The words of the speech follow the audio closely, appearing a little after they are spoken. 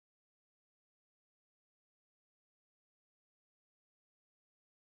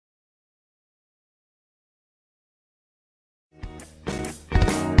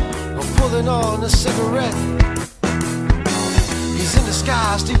pulling on a cigarette. He's in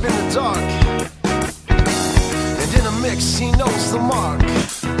disguise deep in the dark, and in a mix he knows the mark.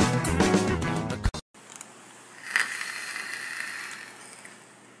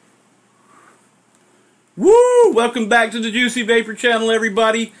 Woo! Welcome back to the Juicy Vapor channel,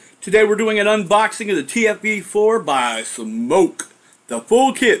 everybody. Today we're doing an unboxing of the TFV4 by Smok. The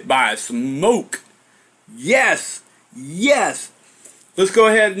full kit by Smok. Yes! Yes! Let's go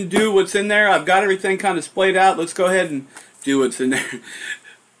ahead and do what's in there. I've got everything kind of splayed out. Let's go ahead and do what's in there.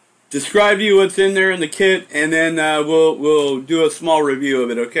 Describe to you what's in there in the kit, and then we'll do a small review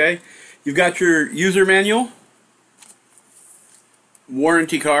of it, okay? You've got your user manual,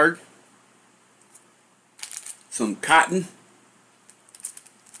 warranty card, some cotton,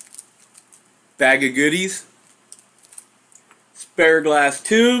 bag of goodies, spare glass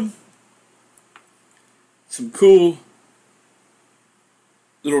tube, some cool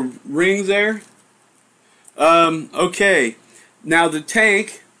little rings there. Okay, now the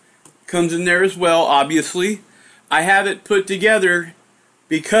tank comes in there as well, obviously. I have it put together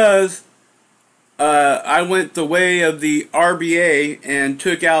because I went the way of the RBA and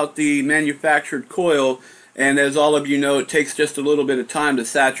took out the manufactured coil. And as all of you know, it takes just a little bit of time to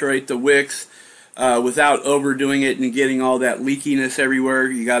saturate the wicks without overdoing it and getting all that leakiness everywhere.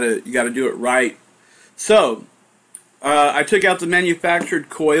 You gotta do it right. So I took out the manufactured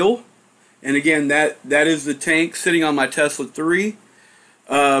coil, and again, that is the tank sitting on my Tesla 3.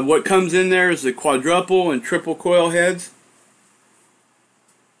 What comes in there is the quadruple and triple coil heads,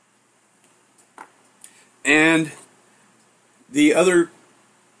 and the other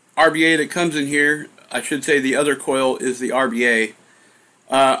RBA that comes in here. I should say the other coil is the RBA.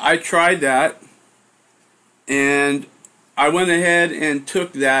 I tried that, and I went ahead and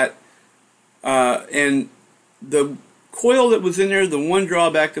took that, and the coil that was in there, the one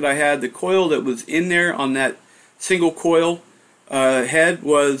drawback that I had, the coil that was in there on that single coil head,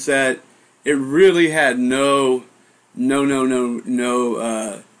 was that it really had no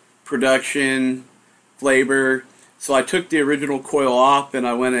production, flavor. So I took the original coil off, and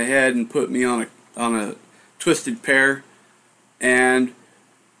I went ahead and put me on a twisted pair, and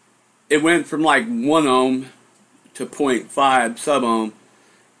it went from like 1 ohm to 0.5 sub ohm,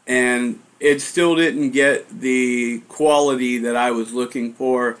 and it still didn't get the quality that I was looking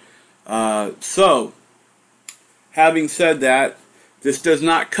for. So having said that, this does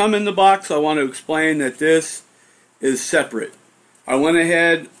not come in the box. I want to explain that this is separate. I went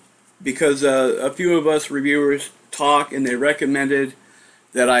ahead because a few of us reviewers talk, and they recommended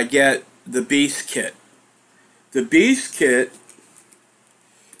that I get the Beast kit. The Beast kit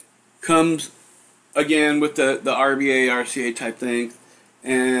comes again with the RBA, RCA type thing,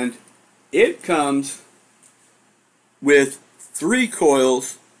 and it comes with 3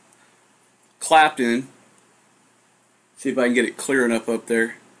 coils clapped in. See if I can get it clear enough up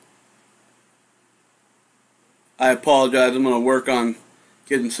there. I apologize, I'm going to work on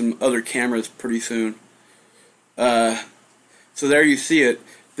getting some other cameras pretty soon. So there you see it.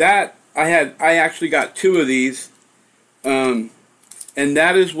 That I actually got 2 of these, and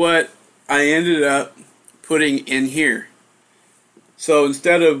that is what I ended up putting in here. So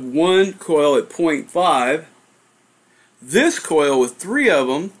instead of 1 coil at 0.5, this coil with 3 of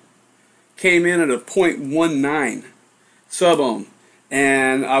them came in at a 0.19 sub ohm,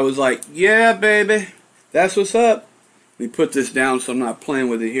 and I was like, yeah baby, that's what's up. Let me put this down so I'm not playing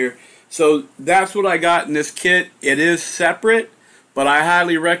with it here. So that's what I got in this kit. It is separate, but I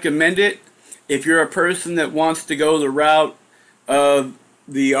highly recommend it if you're a person that wants to go the route of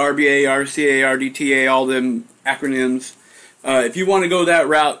the RBA, RCA, RDTA, all them acronyms. If you want to go that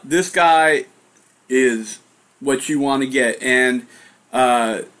route, this guy is what you want to get, and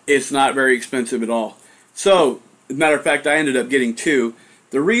it's not very expensive at all. So, as a matter of fact, I ended up getting 2.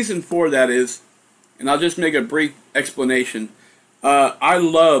 The reason for that is, and I'll just make a brief explanation, I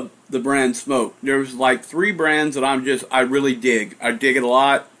love the brand Smok. There's like 3 brands that I really dig. I dig it a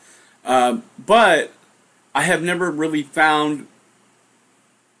lot. But I have never really found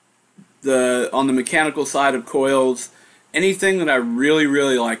on the mechanical side of coils anything that I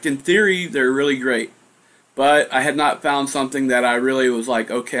really liked. In theory, they're really great, but I had not found something that I really was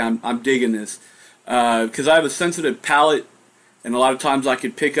like, okay, I'm digging this, because I have a sensitive palate, and a lot of times I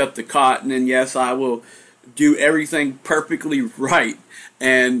could pick up the cotton, and yes, I will do everything perfectly right,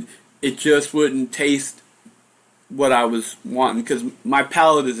 and it just wouldn't taste what I was wanting, because my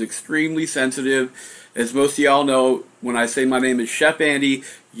palate is extremely sensitive. As most of y'all know, when I say my name is Chef Andy,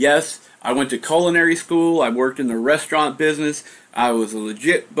 yes, I went to culinary school. I worked in the restaurant business. I was a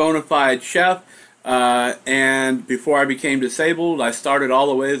legit bona fide chef. And before I became disabled, I started all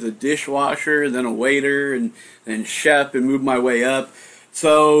the way as a dishwasher, then a waiter, and then chef, and moved my way up.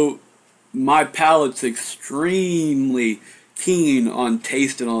 So my palate's extremely keen on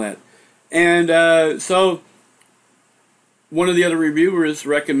taste and all that. And so one of the other reviewers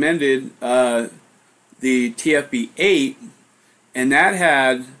recommended the TFV4, and that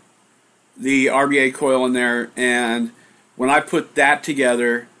had the RBA coil in there. And when I put that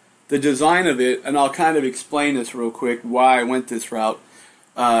together, the design of it, and I'll kind of explain this real quick why I went this route,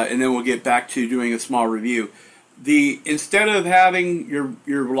 and then we'll get back to doing a small review. Instead of having your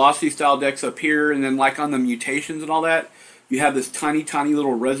velocity style decks up here, and then like on the mutations and all that, you have this tiny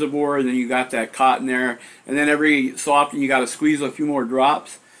little reservoir, and then you got that cotton there, and then every so often you got to squeeze a few more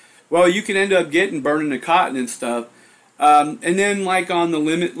drops. Well, you can end up burning the cotton and stuff. And then like on the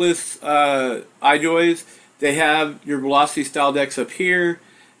limitless Ejuice, they have your velocity style decks up here,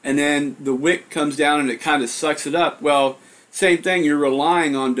 and then the wick comes down and it kind of sucks it up. Well, same thing, you're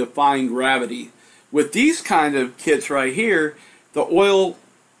relying on defying gravity. With these kind of kits right here, the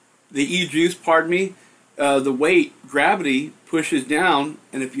Ejuice, pardon me, the weight, gravity pushes down,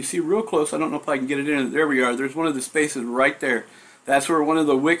 and if you see real close, I don't know if I can get it in, there we are, there's one of the spaces right there. That's where one of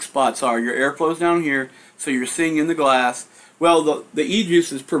the wick spots are. Your airflow's down here, so you're seeing in the glass. Well, the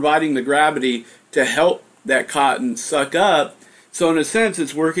Ejuice is providing the gravity to help that cotton suck up. So in a sense,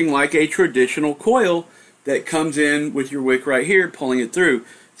 it's working like a traditional coil that comes in with your wick right here, pulling it through.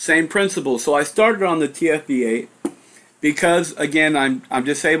 Same principle. So I started on the TFV4 because, again, I'm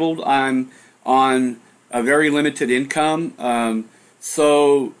disabled. I'm on a very limited income.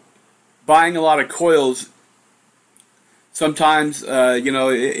 So buying a lot of coils, sometimes,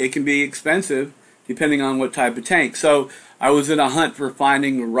 it can be expensive depending on what type of tank. So I was in a hunt for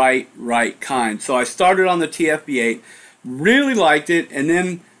finding the right kind. So I started on the TFV4. Really liked it, and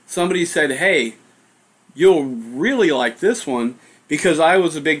then somebody said, hey, you'll really like this one, because I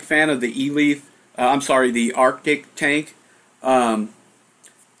was a big fan of the the Arctic tank. Well,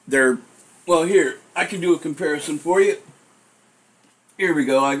 here, I can do a comparison for you. Here we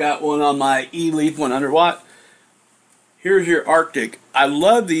go, I got one on my E-Leaf 100 watt. Here's your Arctic. I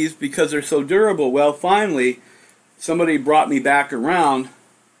love these because they're so durable. Well, finally, somebody brought me back around.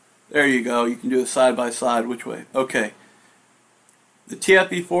 There you go, you can do it side by side. Which way? Okay. The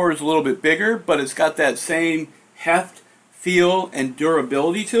TFV4 is a little bit bigger, but it's got that same heft, feel, and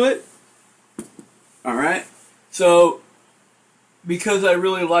durability to it. Alright, so because I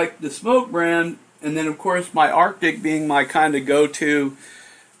really like the Smok brand, and then of course my Arctic being my kind of go-to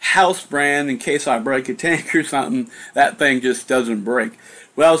house brand in case I break a tank or something, that thing just doesn't break.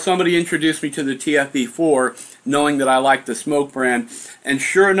 Well, somebody introduced me to the TFV4 knowing that I like the Smok brand, and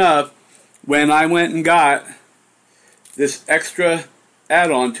sure enough, when I went and got this extra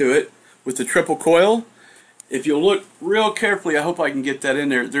add-on to it with the triple coil, if you look real carefully, I hope I can get that in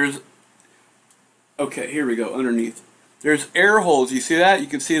there, okay, here we go, underneath. There's air holes, you see that? You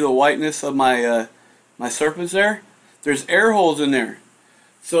can see the whiteness of my my surface there. There's air holes in there.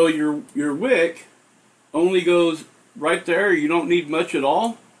 So your wick only goes right there, you don't need much at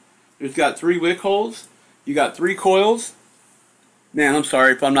all. There's got 3 wick holes, you got 3 coils. Man, I'm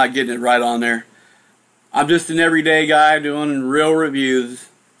sorry if I'm not getting it right on there. I'm just an everyday guy doing real reviews,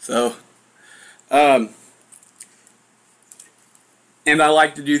 so, and I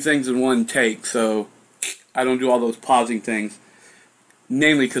like to do things in one take, so I don't do all those pausing things,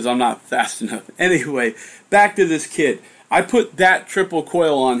 namely because I'm not fast enough. Anyway, back to this kit. I put that triple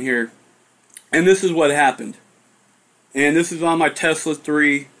coil on here, and this is what happened. And this is on my Tesla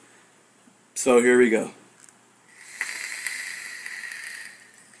 3, so here we go.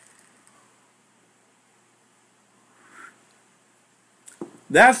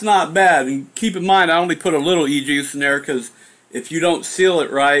 That's not bad, and keep in mind I only put a little Ejuice in there because if you don't seal it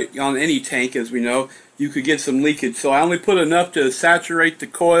right on any tank, as we know, you could get some leakage. So I only put enough to saturate the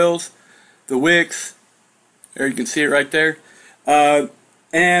coils, the wicks. There, you can see it right there.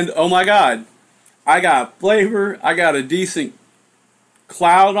 And oh my God, I got flavor. I got a decent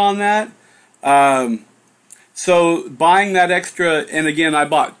cloud on that. So buying that extra, and again I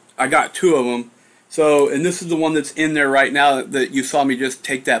got 2 of them. So, and this is the one that's in there right now that you saw me just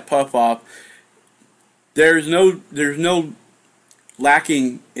take that puff off. There's no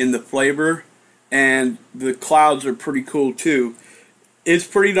lacking in the flavor, and the clouds are pretty cool too. It's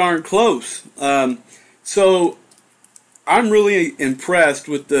pretty darn close. So I'm really impressed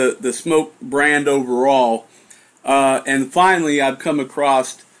with the Smok brand overall. And finally I've come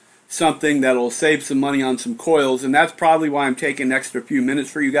across something that'll save some money on some coils, and that's probably why I'm taking an extra few minutes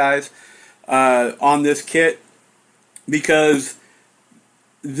for you guys on this kit, because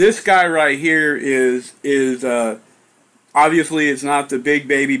this guy right here is obviously it's not the big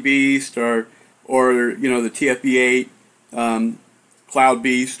baby beast or you know, the TFV4 Cloud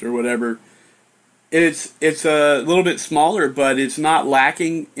Beast or whatever. It's a little bit smaller, but it's not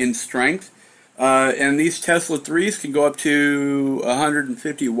lacking in strength. And these Tesla 3s can go up to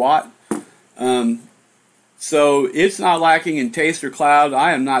 150 watt. So it's not lacking in taste or cloud.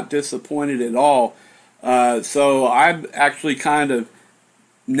 I am not disappointed at all. So I'm actually kind of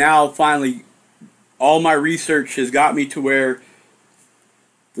now finally, all my research has got me to where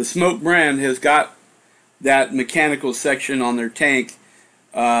the Smok brand has got that mechanical section on their tank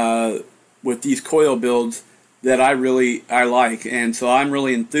with these coil builds that I like, and so I'm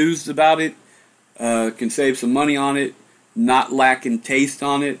really enthused about it. Can save some money on it, not lacking taste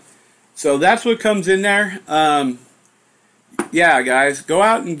on it. So that's what comes in there. Yeah, guys, go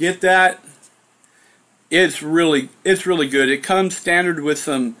out and get that. It's really good. It comes standard with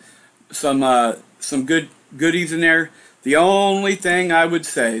some good goodies in there. The only thing I would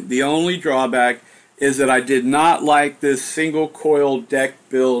say, the only drawback, is that I did not like this single coil deck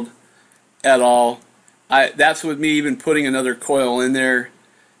build at all. That's with me even putting another coil in there.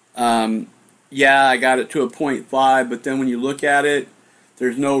 Yeah, I got it to a 0.5, but then when you look at it,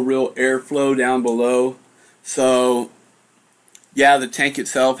 there's no real airflow down below. So, yeah, the tank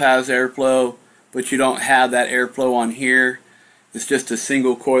itself has airflow, but you don't have that airflow on here. It's just a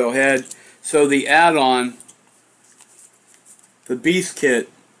single coil head. So the add-on, the Beast Kit,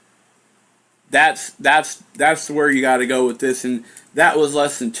 that's where you got to go with this, and that was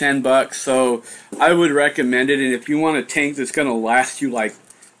less than $10. So I would recommend it. And if you want a tank that's going to last you like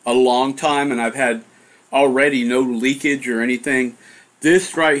a long time, and I've had already no leakage or anything,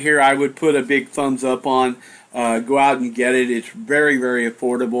 this right here I would put a big thumbs up on. Go out and get it. It's very, very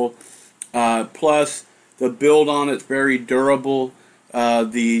affordable. Plus the build on it's very durable.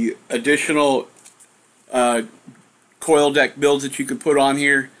 The additional coil deck builds that you can put on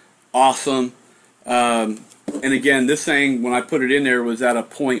here, awesome. And again, this thing, when I put it in there, was at a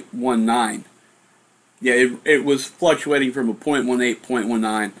 0.19. Yeah, it was fluctuating from a 0.18,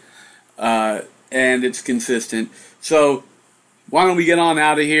 0.19, and it's consistent. So why don't we get on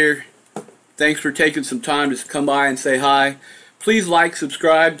out of here? Thanks for taking some time to come by and say hi. Please like,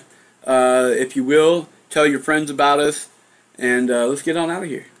 subscribe, if you will. Tell your friends about us, and let's get on out of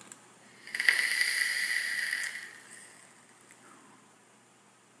here.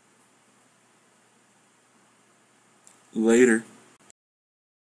 Later.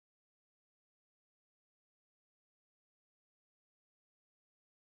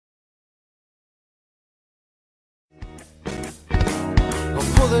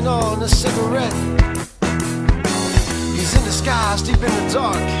 I'm pulling on a cigarette. He's in disguise deep in the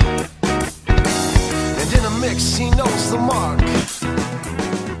dark, and in a mix he knows the mark.